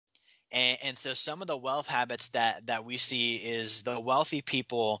And so some of the wealth habits that we see is the wealthy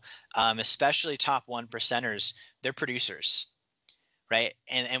people, especially top 1%ers, they're producers, right?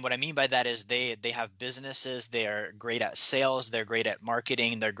 And what I mean by that is they have businesses, they are great at sales, they're great at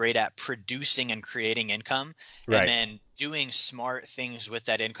marketing, they're great at producing and creating income, and Right. then doing smart things with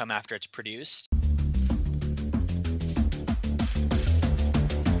that income after it's produced.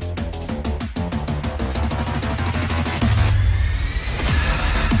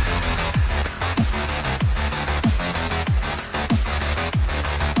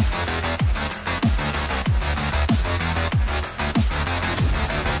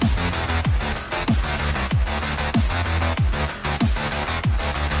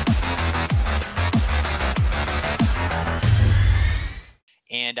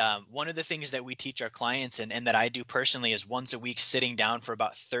 And one of the things that we teach our clients and that I do personally is once a week sitting down for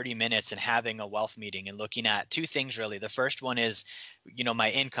about 30 minutes and having a wealth meeting and looking at two things really. The first one is, my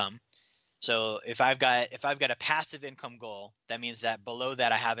income. So if I've got a passive income goal, that means that below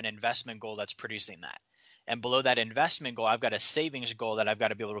that I have an investment goal that's producing that. And below that investment goal, I've got a savings goal that I've got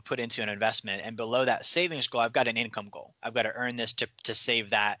to be able to put into an investment. And below that savings goal, I've got an income goal. I've got to earn this to save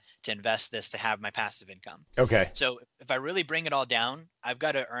that, to invest this, to have my passive income. Okay. So if I really bring it all down, I've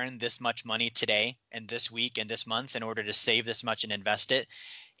got to earn this much money today and this week and this month in order to save this much and invest it.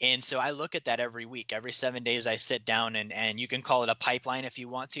 And so I look at that every week. Every 7 days I sit down and you can call it a pipeline if you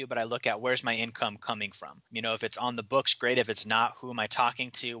want to, but I look at where's my income coming from. If it's on the books, great. If it's not, who am I talking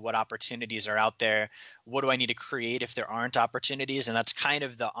to? What opportunities are out there? What do I need to create if there aren't opportunities? And that's kind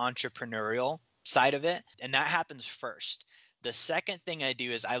of the entrepreneurial side of it. And that happens first. The second thing I do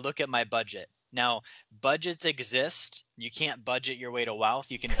is I look at my budget. Now, budgets exist. You can't budget your way to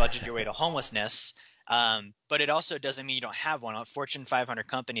wealth. You can budget your way to homelessness. But it also doesn't mean you don't have one. Fortune 500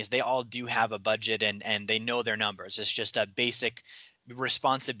 companies, they all do have a budget and they know their numbers. It's just a basic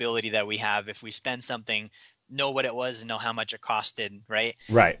responsibility that we have. If we spend something, know what it was and know how much it costed, right?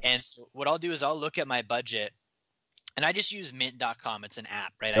 Right. And so what I'll do is I'll look at my budget and I just use mint.com. It's an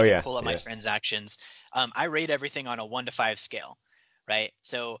app, right? Oh, I yeah, can pull up my yeah. transactions. I rate everything on a 1 to 5 scale, right?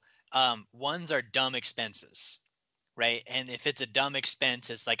 So ones are dumb expenses. Right. And if it's a dumb expense,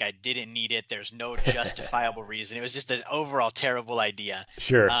 it's like I didn't need it. There's no justifiable reason. It was just an overall terrible idea.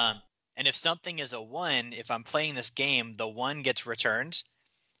 Sure. And if something is a 1, if I'm playing this game, the 1 gets returned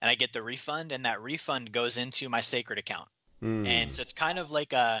and I get the refund, and that refund goes into my sacred account. And so it's kind of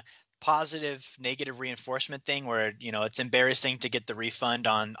like a positive negative reinforcement thing where, it's embarrassing to get the refund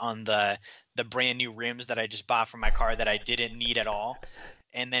on the brand new rims that I just bought for my car that I didn't need at all.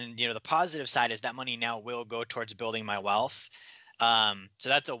 And then, the positive side is that money now will go towards building my wealth. So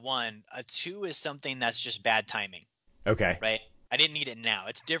that's a 1. A 2 is something that's just bad timing. Okay. Right. I didn't need it now.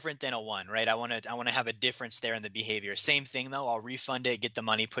 It's different than a 1, right? I want to have a difference there in the behavior. Same thing though. I'll refund it, get the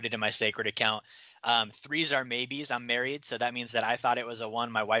money, put it in my sacred account. 3s are maybes. I'm married, so that means that I thought it was a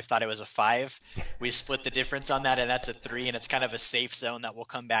 1. My wife thought it was a 5. We split the difference on that, and that's a 3. And it's kind of a safe zone that we'll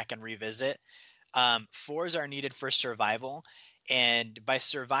come back and revisit. 4s are needed for survival. And by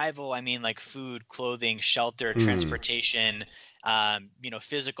survival, I mean like food, clothing, shelter, transportation,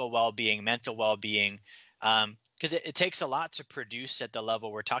 physical well-being, mental well-being, because it takes a lot to produce at the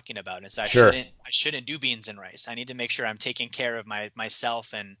level we're talking about. And so I shouldn't do beans and rice. I need to make sure I'm taking care of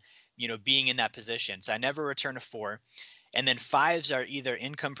myself and, being in that position. So I never return a 4. And then 5s are either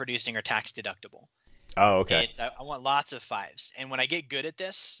income producing or tax deductible. Oh, okay. I want lots of 5s. And when I get good at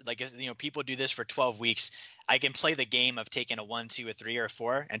this, like, people do this for 12 weeks, I can play the game of taking a 1, 2, a 3, or a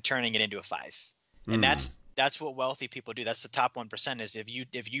 4 and turning it into a 5. And that's what wealthy people do. That's the top 1%. Is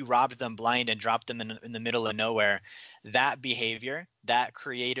if you robbed them blind and dropped them in the middle of nowhere, that behavior, that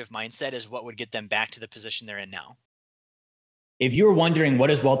creative mindset is what would get them back to the position they're in now. If you're wondering, what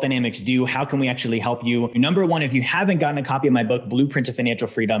does Wealth Dynamics do? How can we actually help you? Number one, if you haven't gotten a copy of my book, Blueprint to Financial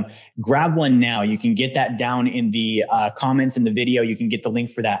Freedom, grab one now. You can get that down in the comments in the video. You can get the link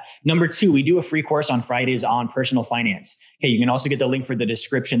for that. Number 2, we do a free course on Fridays on personal finance. Okay, you can also get the link for the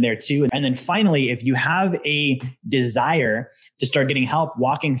description there too. And then finally, if you have a desire to start getting help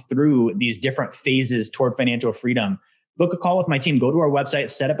walking through these different phases toward financial freedom, book a call with my team. Go to our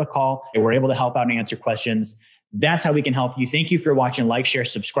website, set up a call. We're able to help out and answer questions. That's how we can help you. Thank you for watching. Like, share,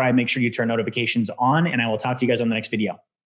 subscribe. Make sure you turn notifications on, and I will talk to you guys on the next video.